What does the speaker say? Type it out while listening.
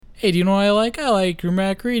hey, do you know what I like? I like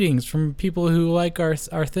dramatic readings from people who like our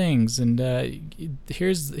things. And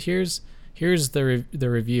here's the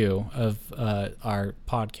review of our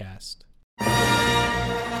podcast.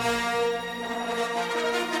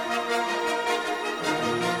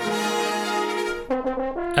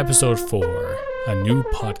 Episode 4, a new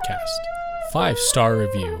podcast. 5-star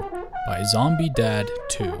review by Zombie Dad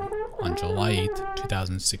 2 on July 8th,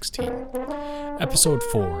 2016. Episode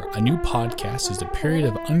 4, a new podcast, is a period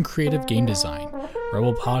of uncreative game design.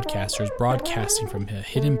 Rebel podcasters broadcasting from a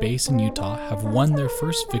hidden base in Utah have won their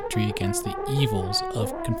first victory against the evils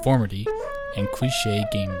of conformity and cliché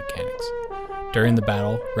game mechanics. During the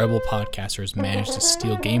battle, Rebel podcasters managed to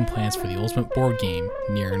steal game plans for the ultimate board game,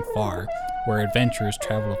 Near and Far, where adventurers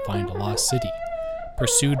travel to find a lost city.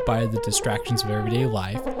 Pursued by the distractions of everyday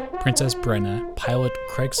life, Princess Brenna, pilot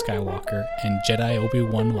Craig Skywalker, and Jedi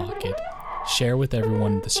Obi-Wan Lockett share with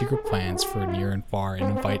everyone the secret plans for Near and Far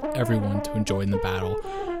and invite everyone to join the battle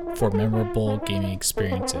for memorable gaming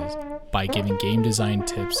experiences by giving game design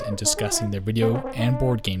tips and discussing their video and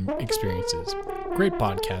board game experiences. Great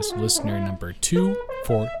podcast, listener number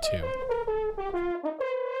 242.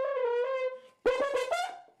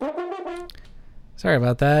 Sorry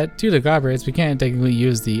about that. Due to copyrights, we can't technically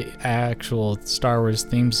use the actual Star Wars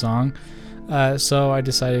theme song, so I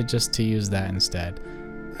decided just to use that instead.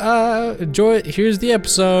 Enjoy it. Here's the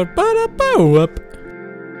episode. Ba-da-ba-whoop.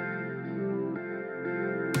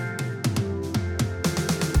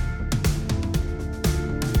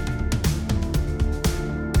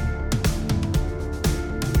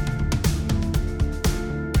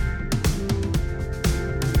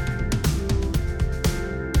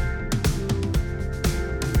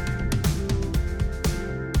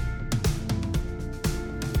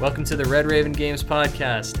 Welcome to the Red Raven Games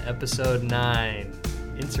Podcast, Episode 9.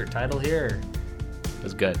 Insert title here. It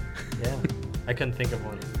was good. Yeah, I couldn't think of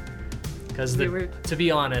one. Because, to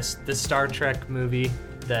be honest, the Star Trek movie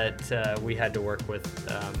that we had to work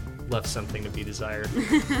with left something to be desired.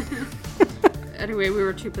 Anyway, we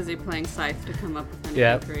were too busy playing Scythe to come up with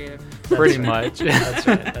anything creative. Pretty much.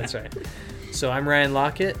 That's right. So I'm Ryan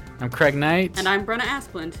Lockett. I'm Craig Knight. And I'm Brenna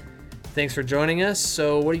Asplund. Thanks for joining us.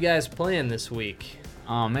 So what are you guys playing this week?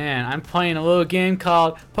 Oh man, I'm playing a little game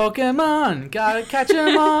called Pokemon. Gotta catch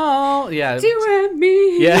 'em all. Yeah. You and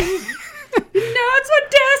me. Yeah. That's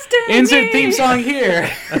what destiny. Insert theme song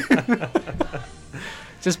here.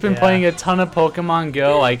 Just been playing a ton of Pokemon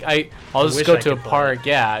Go. Like I'll just go to a park.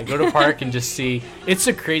 Yeah, go to a park and just see. It's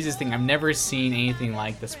the craziest thing. I've never seen anything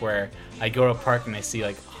like this where I go to a park and I see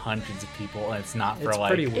like hundreds of people and it's not for like.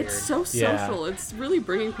 Pretty weird. It's so social. Yeah. It's really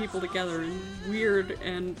bringing people together in weird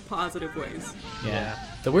and positive ways. Yeah.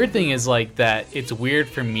 The weird thing is like that it's weird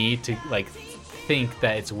for me to like think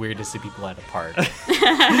that it's weird to see people at a park.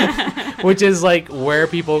 Which is like where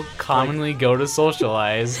people commonly go to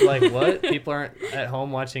socialize. Like what? People aren't at home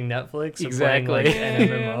watching Netflix? Exactly. Playing, like,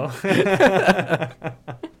 an MMO?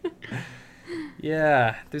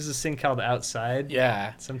 Yeah. There's this thing called Outside.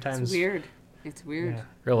 Yeah. Sometimes. It's weird. Yeah.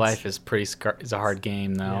 Real life is is a hard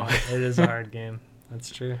game though. Yeah, it is a hard game.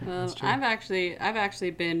 That's true. Well, I've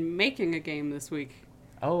actually been making a game this week.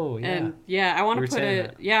 Oh yeah. And I want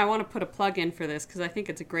to put a plug in for this because I think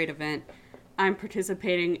it's a great event. I'm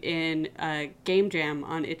participating in a game jam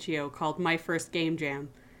on Itch.io called My First Game Jam.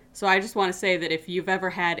 So I just want to say that if you've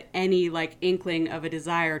ever had any like inkling of a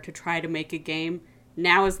desire to try to make a game,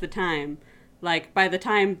 now is the time. Like by the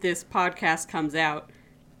time this podcast comes out,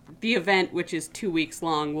 the event, which is 2 weeks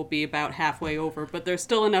long, will be about halfway over, but there's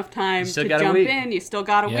still enough time to jump in. You still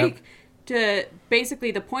got a week.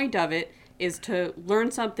 Basically, the point of it is to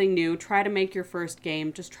learn something new, try to make your first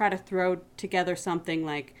game, just try to throw together something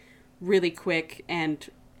like really quick and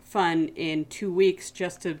fun in 2 weeks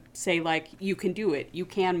just to say like, you can do it. You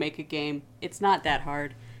can make a game. It's not that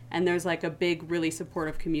hard. And there's like a big, really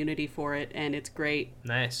supportive community for it, and it's great.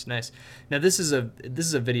 Nice. Now this is a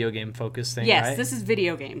video game focused thing, yes, right? Yes, this is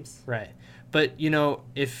video games. Right. But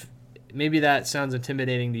if maybe that sounds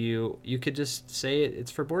intimidating to you, you could just say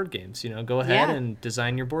it's for board games. Go ahead and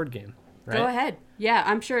design your board game. Right? Go ahead. Yeah,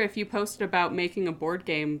 I'm sure if you posted about making a board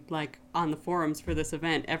game like on the forums for this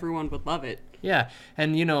event, everyone would love it. Yeah,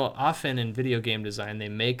 and often in video game design, they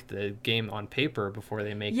make the game on paper before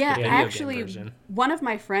they make the video game version. One of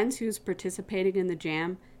my friends who's participating in the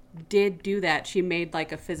jam did do that. She made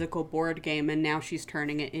like a physical board game, and now she's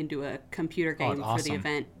turning it into a computer game for the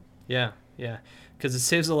event. Yeah, because it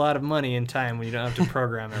saves a lot of money and time when you don't have to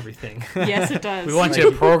program everything. Yes, it does. We want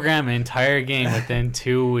you to program an entire game within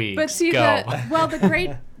 2 weeks. But see, Go.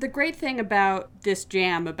 the great thing about this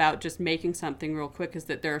jam, about just making something real quick, is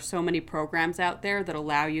that there are so many programs out there that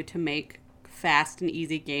allow you to make fast and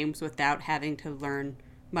easy games without having to learn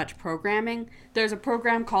much programming. There's a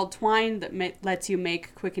program called Twine that lets you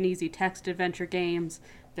make quick and easy text adventure games.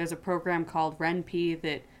 There's a program called RenP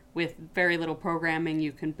that with very little programming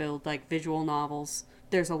you can build like visual novels.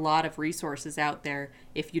 There's a lot of resources out there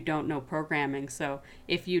if you don't know programming. So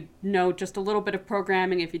if you know just a little bit of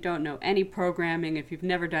programming, if you don't know any programming, if you've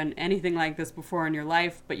never done anything like this before in your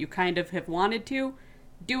life, but you kind of have wanted to,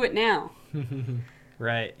 do it now.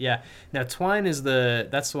 Right. Yeah. Now Twine is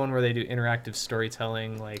that's the one where they do interactive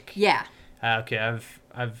storytelling. Like. Yeah. Okay.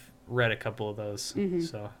 I've read a couple of those,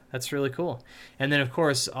 so that's really cool. And then of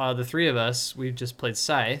course the three of us, we've just played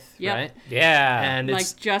Scythe, right? Yeah. And like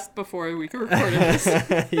it's just before we recorded this.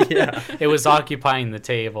 yeah, it was occupying the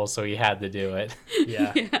table, so he had to do it.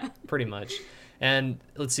 yeah, pretty much. And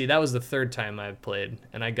let's see, that was the third time I've played,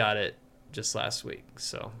 and I got it just last week.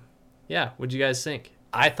 So yeah, what'd you guys think?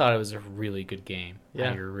 I thought it was a really good game.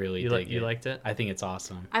 Yeah, I really you liked it? I think it's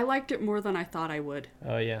awesome. I liked it more than I thought I would.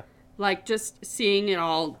 Oh yeah. Like, just seeing it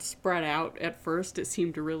all spread out at first, it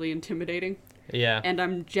seemed really intimidating. Yeah. And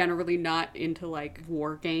I'm generally not into, like,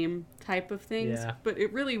 war game type of things. Yeah. But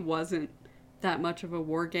it really wasn't that much of a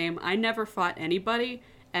war game. I never fought anybody,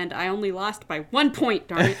 and I only lost by 1 point,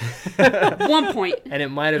 darn it. 1 point. And it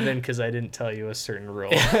might have been because I didn't tell you a certain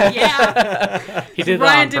rule. Yeah. He did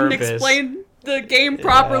Ryan that on didn't purpose. explain the game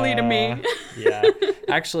properly to me. Yeah.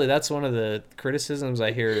 Actually, that's one of the criticisms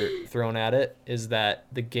I hear thrown at it, is that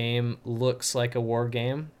the game looks like a war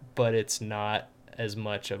game, but it's not as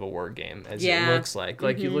much of a war game as it looks like.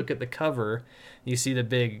 Like, you look at the cover, you see the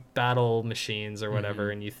big battle machines or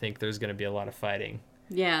whatever, and you think there's going to be a lot of fighting.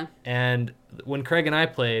 Yeah. And when Craig and I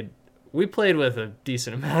played, we played with a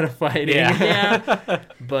decent amount of fighting. Yeah.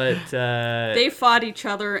 But they fought each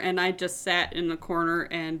other, and I just sat in the corner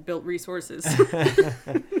and built resources.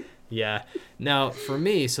 yeah. Now, for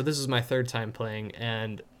me, so this is my third time playing,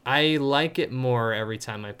 and I like it more every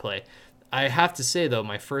time I play. I have to say, though,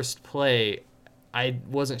 my first play, I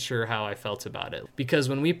wasn't sure how I felt about it. Because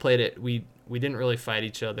when we played it, we didn't really fight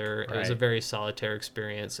each other. It was a very solitary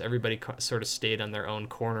experience. Everybody sort of stayed on their own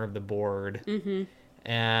corner of the board. Mm-hmm.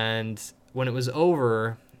 And when it was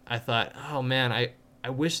over, I thought, oh, man, I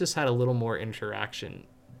wish this had a little more interaction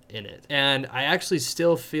in it. And I actually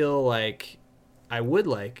still feel like I would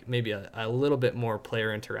like maybe a little bit more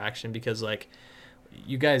player interaction, because, like,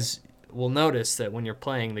 you guys will notice that when you're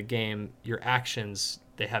playing the game, your actions,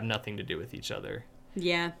 they have nothing to do with each other.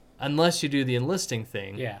 Yeah. Unless you do the enlisting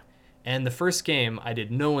thing. Yeah. And the first game, I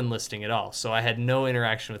did no enlisting at all, so I had no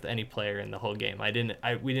interaction with any player in the whole game.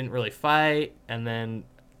 We didn't really fight, and then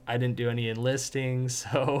I didn't do any enlisting,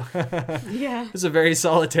 so Yeah. it was a very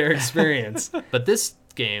solitary experience. But this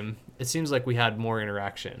game, it seems like we had more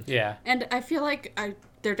interaction. Yeah. And I feel like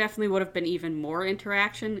there definitely would have been even more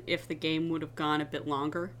interaction if the game would have gone a bit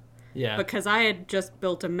longer. Yeah. Because I had just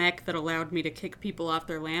built a mech that allowed me to kick people off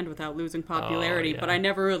their land without losing popularity, but I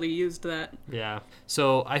never really used that. Yeah.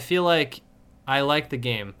 So I feel like I like the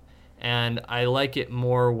game, and I like it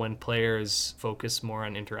more when players focus more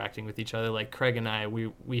on interacting with each other. Like Craig and I,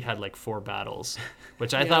 we had like 4 battles,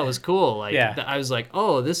 which I thought was cool. Like I was like,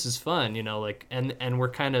 oh, this is fun, you know, like, and we're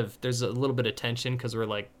kind of, there's a little bit of tension because we're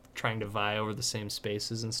like trying to vie over the same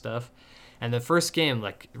spaces and stuff. And the first game,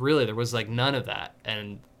 like, really, there was like none of that,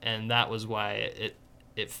 and that was why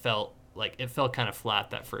it felt kind of flat,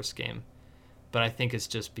 that first game. But I think it's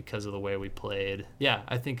just because of the way we played. Yeah,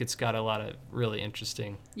 I think it's got a lot of really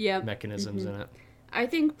interesting mechanisms in it. I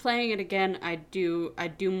think playing it again, I'd do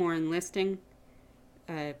more enlisting,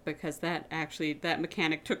 because that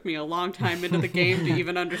mechanic took me a long time into the game to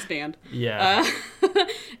even understand. Yeah.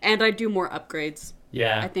 And I'd do more upgrades.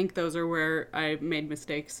 Yeah. I think those are where I made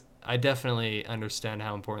mistakes. I definitely understand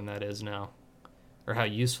how important that is now, or how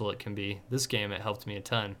useful it can be. This game, it helped me a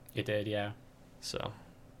ton. It did, yeah. So,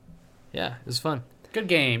 yeah, it was fun. Good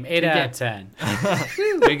game. 8 out of 10.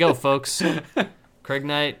 There you go, folks. Craig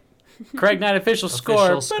Knight. Craig Knight official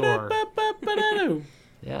score.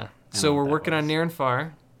 Yeah. So we're working on Near and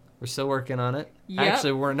Far. We're still working on it. Yep.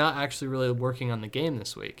 Actually, we're not actually really working on the game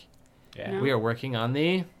this week. Yeah. No. We are working on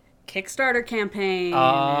the Kickstarter campaign.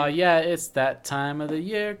 Yeah, it's that time of the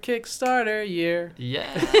year, Kickstarter year. Yeah.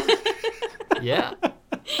 Yeah.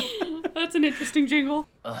 That's an interesting jingle.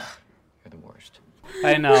 Ugh, you're the worst.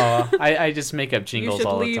 I know. I just make up jingles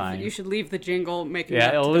all the time. You should leave the jingle, making Yeah,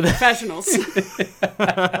 it up to the professionals.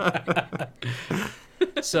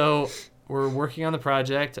 So we're working on the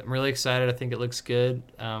project. I'm really excited. I think it looks good.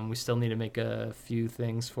 We still need to make a few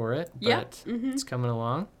things for it, but Yep. it's coming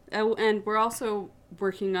along. And we're also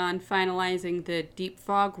working on finalizing the deep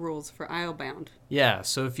fog rules for Islebound. Yeah,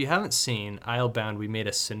 so if you haven't seen Islebound, we made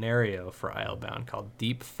a scenario for Islebound called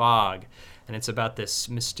Deep Fog, and it's about this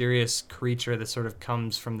mysterious creature that sort of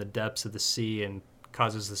comes from the depths of the sea and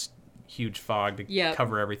causes this huge fog to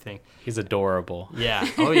cover everything. He's adorable. Yeah,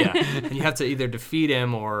 oh yeah. And you have to either defeat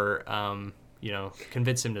him or,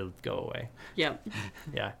 convince him to go away. Yep.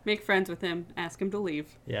 Yeah. Make friends with him, ask him to leave.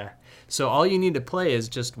 Yeah. So all you need to play is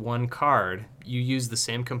just one card. You use the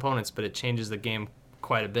same components, but it changes the game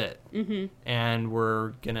quite a bit. Mm-hmm. And we're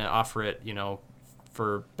going to offer it,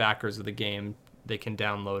 for backers of the game. They can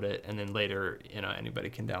download it, and then later, anybody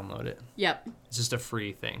can download it. Yep. It's just a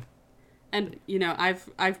free thing. And,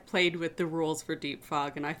 I've played with the rules for Deep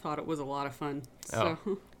Fog, and I thought it was a lot of fun. So.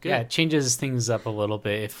 Good. Yeah, it changes things up a little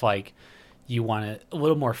bit if, you want a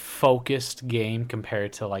little more focused game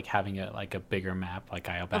compared to, having a bigger map like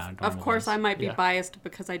Islebound. Of course, I might be Yeah. biased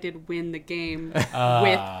because I did win the game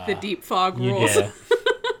with the Deep Fog rules. did.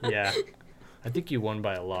 Yeah. I think you won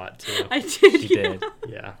by a lot, too. I did. You did.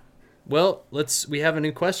 Yeah. Well, we have a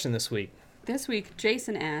new question this week. This week,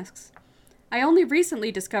 Jason asks, I only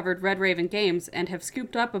recently discovered Red Raven Games and have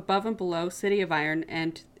scooped up Above and Below, City of Iron,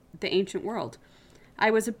 and The Ancient World. I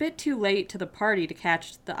was a bit too late to the party to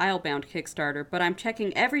catch the Islebound Kickstarter, but I'm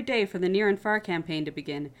checking every day for the Near and Far campaign to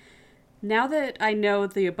begin. Now that I know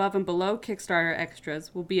the Above and Below Kickstarter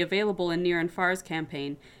extras will be available in Near and Far's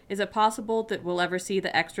campaign, is it possible that we'll ever see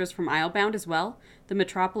the extras from Islebound as well? The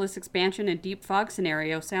Metropolis expansion and Deep Fog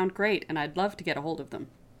scenario sound great, and I'd love to get a hold of them.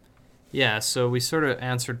 Yeah, so we sort of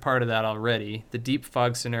answered part of that already. The Deep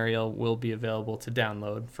Fog scenario will be available to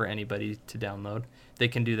download for anybody to download. They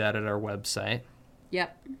can do that at our website.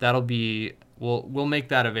 Yep. That'll be we'll make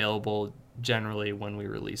that available generally when we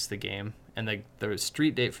release the game, and the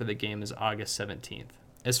street date for the game is August 17th.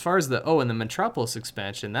 As far as and the Metropolis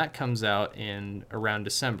expansion, that comes out in around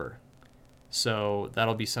December. So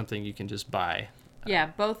that'll be something you can just buy.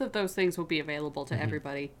 Yeah, both of those things will be available to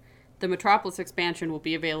everybody. The Metropolis expansion will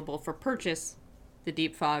be available for purchase. The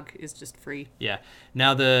Deep Fog is just free. Yeah.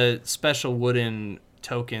 Now the special wooden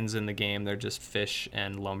tokens in the game, they're just fish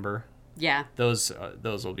and lumber. Yeah. Those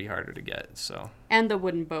will be harder to get. So. And the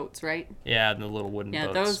wooden boats, right? Yeah, and the little wooden boats.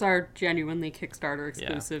 Yeah, those are genuinely Kickstarter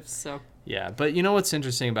exclusives. So. Yeah, but you know what's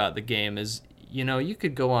interesting about the game is, you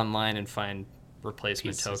could go online and find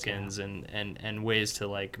replacement tokens and ways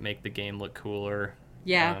to make the game look cooler.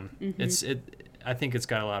 Yeah. I think it's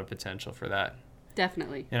got a lot of potential for that.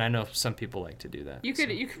 Definitely. And I know some people like to do that. You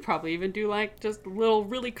could probably even do just little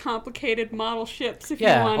really complicated model ships if you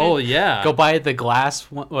Yeah. wanted. Oh yeah. Go buy the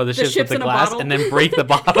glass one, or the ships with the in a glass, bottle. and then break the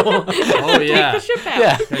bottle. Oh yeah. Take the ship out.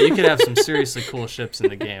 Yeah. No, you could have some seriously cool ships in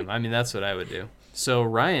the game. I mean, that's what I would do. So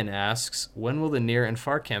Ryan asks, when will the Near and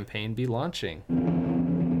Far campaign be launching?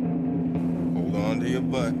 Hold on to your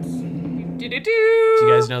butts. Do. Do you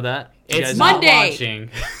guys know that? Do you It's guys not Monday. launching.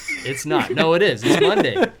 It's not. No, it is. It's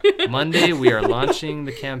Monday. Monday, we are launching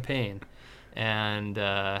the campaign. And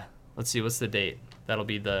let's see, what's the date? That'll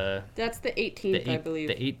be That's the 18th, I believe.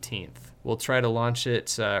 The 18th. We'll try to launch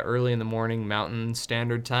it early in the morning, Mountain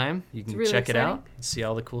Standard Time. You can really check it out exciting. and see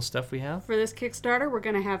all the cool stuff we have. For this Kickstarter, we're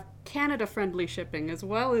going to have Canada-friendly shipping as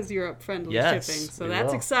well as Europe-friendly Yes, shipping. So we that's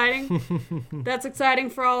will. exciting. That's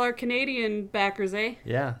exciting for all our Canadian backers, eh?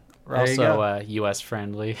 Yeah. We're There you go. also U.S.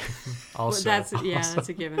 friendly. Also, That's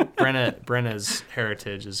a given. Brenna's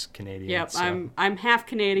heritage is Canadian. Yep, so. I'm half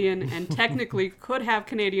Canadian and technically could have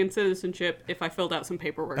Canadian citizenship if I filled out some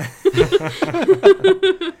paperwork.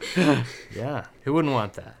 Yeah. Who wouldn't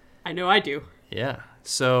want that? I know I do. Yeah.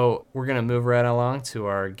 So we're going to move right along to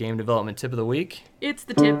our game development tip of the week. It's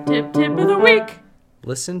the tip of the week.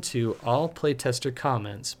 Listen to all playtester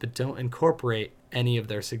comments, but don't incorporate any of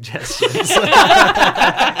their suggestions.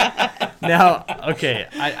 Now, okay,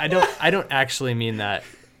 I don't actually mean that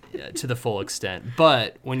to the full extent,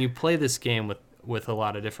 but when you play this game with a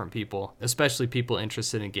lot of different people, especially people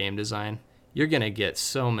interested in game design, you're going to get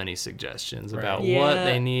so many suggestions about what Yeah.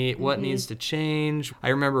 they need, what needs to change. I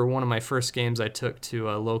remember one of my first games I took to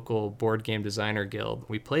a local board game designer guild.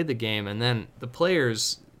 We played the game, and then the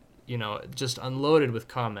players, just unloaded with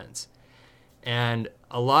comments. And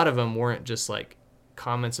a lot of them weren't just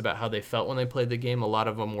comments about how they felt when they played the game. A lot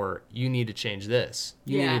of them were, you need to change this.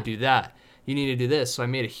 You Yeah. need to do that. You need to do this. So I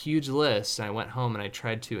made a huge list, and I went home and I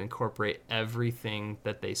tried to incorporate everything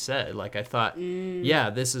that they said. I thought, yeah,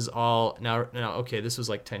 this is all now, okay, this was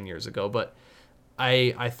 10 years ago, but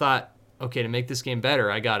I thought, okay, to make this game better,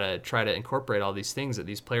 I got to try to incorporate all these things that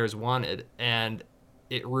these players wanted, and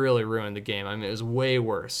it really ruined the game. I mean, it was way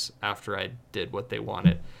worse after I did what they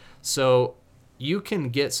wanted. So you can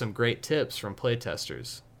get some great tips from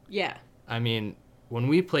playtesters. Yeah. I mean, when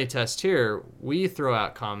we play test here, we throw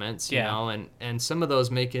out comments, you Yeah. know, and some of those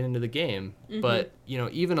make it into the game. But, you know,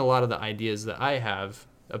 even a lot of the ideas that I have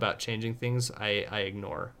about changing things, I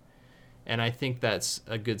ignore. And I think that's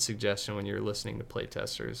a good suggestion when you're listening to play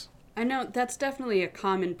testers. I know that's definitely a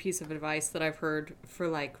common piece of advice that I've heard for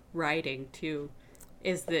like writing too,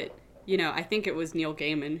 is that, you know, I think it was Neil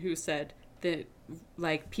Gaiman who said that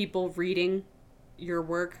like people reading your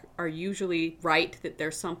work are usually right that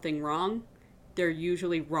there's something wrong. They're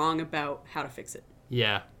usually wrong about how to fix it.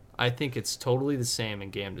 Yeah, I think it's totally the same in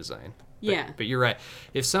game design. Yeah. But you're right.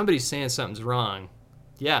 If somebody's saying something's wrong,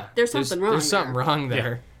 yeah. There's something wrong There's something there. wrong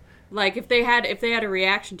there. Like if they had a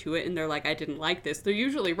reaction to it and they're like, I didn't like this, they're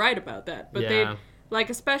usually right about that. But Yeah. they like,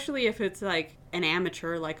 especially if it's like an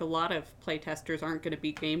amateur, like a lot of playtesters aren't going to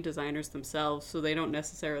be game designers themselves, so they don't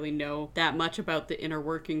necessarily know that much about the inner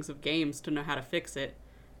workings of games to know how to fix it.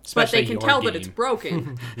 Especially but they can your tell that game. it's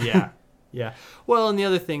broken. Yeah. Yeah. Well, and the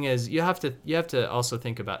other thing is you have to also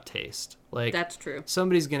think about taste. Like That's true.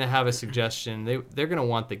 somebody's going to have a suggestion. They're going to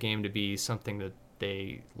want the game to be something that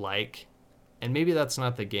they like, and maybe that's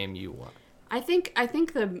not the game you want. I think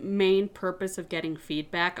the main purpose of getting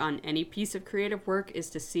feedback on any piece of creative work is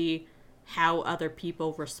to see how other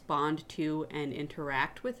people respond to and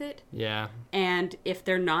interact with it. Yeah. And if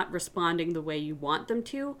they're not responding the way you want them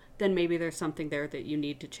to, then maybe there's something there that you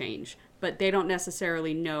need to change. But they don't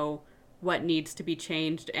necessarily know what needs to be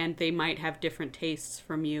changed, and they might have different tastes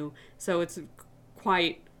from you. So it's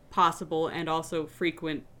quite possible and also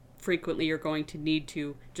frequently you're going to need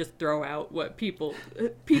to just throw out what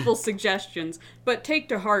people's suggestions, but take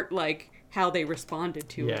to heart like how they responded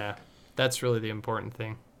to it. Yeah. That's really the important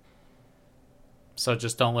thing. So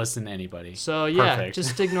just don't listen to anybody. So yeah, Perfect.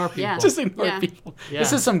 just ignore people. Yeah. Just ignore Yeah. people. Yeah.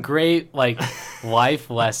 This is some great like life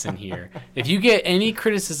lesson here. If you get any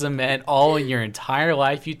criticism at all in your entire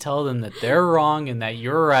life, you tell them that they're wrong and that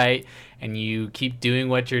you're right, and you keep doing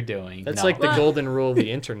what you're doing. That's No. like the Well- golden rule of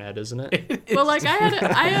the internet, isn't it? Well, like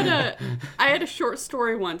I had a short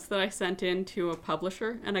story once that I sent in to a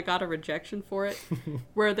publisher, and I got a rejection for it,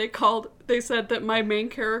 where they said that my main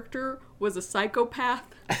character was a psychopath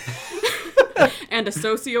and a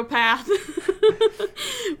sociopath,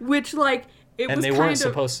 which like it And was they kind weren't of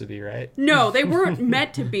supposed to be, right? no, they weren't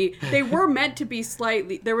meant to be. They were meant to be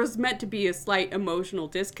slightly. There was meant to be a slight emotional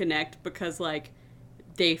disconnect because like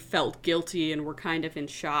they felt guilty and were kind of in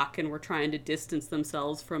shock and were trying to distance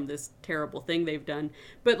themselves from this terrible thing they've done.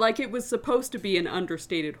 But like it was supposed to be an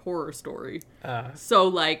understated horror story. So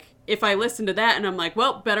like if I listen to that and I'm like,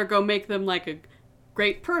 well, better go make them like a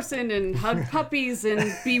great person and hug puppies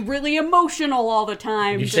and be really emotional all the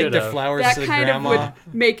time. You Take should the have. flowers That to the kind of grandma.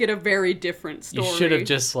 would make it a very different story. You should have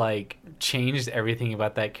just like changed everything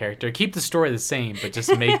about that character. Keep the story the same, but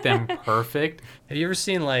just make them perfect. Have you ever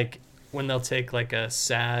seen like when they'll take like a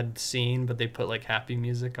sad scene but they put like happy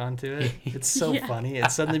music onto it? It's so Yeah. funny. It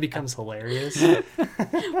suddenly becomes hilarious.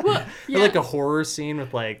 Well, Or like a horror scene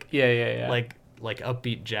with like Yeah. like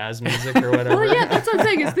upbeat jazz music or whatever. Well, yeah, that's what I'm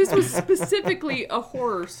saying. Is this was specifically a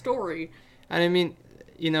horror story? And I mean,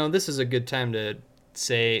 you know, this is a good time to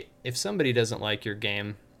say if somebody doesn't like your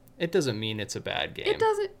game, it doesn't mean it's a bad game. It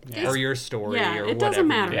doesn't. Or your story Yeah, or it whatever doesn't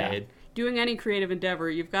matter. you made. Doing any creative endeavor,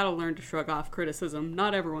 you've got to learn to shrug off criticism.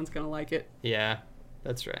 Not everyone's gonna like it. Yeah,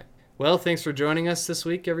 that's right. Well, thanks for joining us this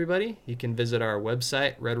week, everybody. You can visit our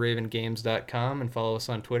website, redravengames.com, and follow us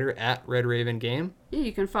on Twitter at redravengame. Yeah,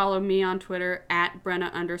 you can follow me on Twitter at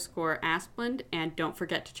Brenna_Asplund, and don't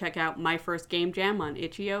forget to check out My First Game Jam on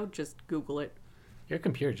Itch.io. Just Google it. Your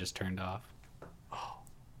computer just turned off.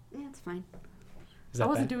 Yeah, it's fine. Is that I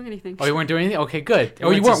wasn't bad? doing anything. Oh, you weren't doing anything? Okay, good. Oh,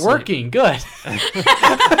 went you to weren't sleep. working. Good.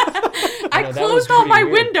 I that was closed all pretty my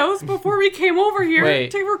weird. windows before we came over here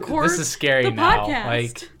Wait, to record this is scary the now. podcast.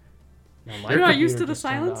 Like, No, my You're not computer used to the just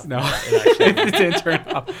turned silence? off. no, It actually- it didn't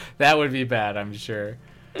turn off. That would be bad, I'm sure.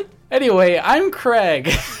 Anyway, I'm Craig.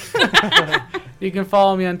 You can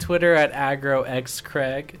follow me on Twitter at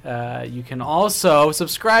agroxcraig. You can also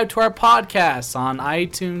subscribe to our podcasts on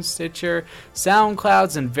iTunes, Stitcher,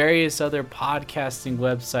 SoundClouds, and various other podcasting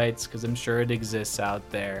websites, because I'm sure it exists out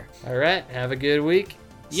there. All right, have a good week.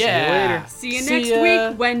 Yeah. See you later. See you See next ya.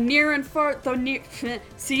 week when Near and Far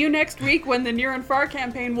See you next week when the Near and Far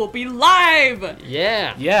campaign will be live.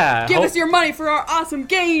 Yeah. Yeah. Give us your money for our awesome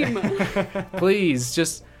game. Please,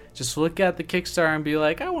 just look at the Kickstarter and be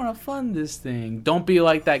like, I want to fund this thing. Don't be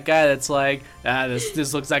like that guy that's like,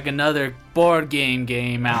 this looks like another board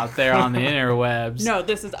game out there on the interwebs. No,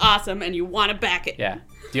 this is awesome, and you want to back it. Yeah.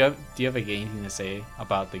 Do you have anything to say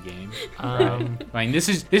about the game? I mean, this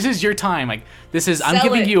is your time. Like, I'm Sell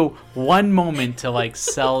giving it. you one moment to like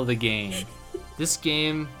sell the game. This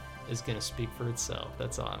game is gonna speak for itself.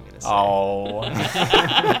 That's all I'm gonna say. Oh.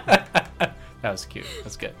 That was cute.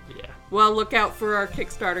 That's good. Yeah. Well, look out for our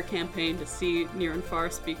Kickstarter campaign to see Near and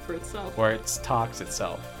Far speak for itself. Where it talks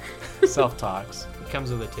itself. Self-talks. It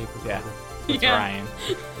comes with a tape recorder. Yeah. With Yeah. Ryan.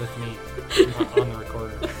 With me on the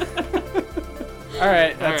recorder. All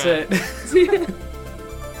right. That's All right. it.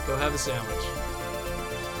 Go have a sandwich.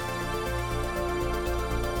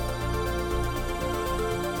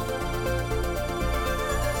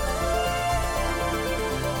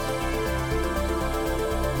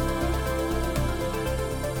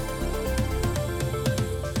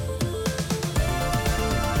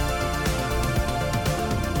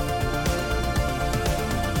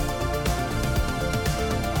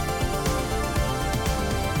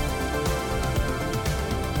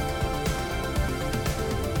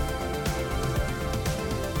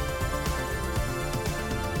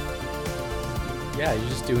 Yeah, you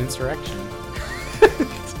just do insurrection.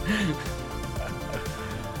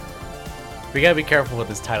 We gotta be careful with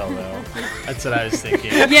this title, though. That's what I was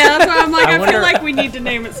thinking. Yeah, that's why I'm like, I I wonder- feel like we need to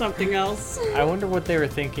name it something else. I wonder what they were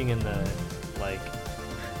thinking in the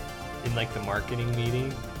the marketing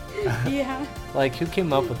meeting. Yeah. Like, who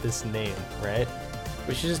came up with this name, right?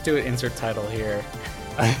 We should just do an insert title here.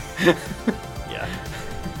 Yeah.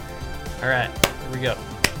 All right, here we go.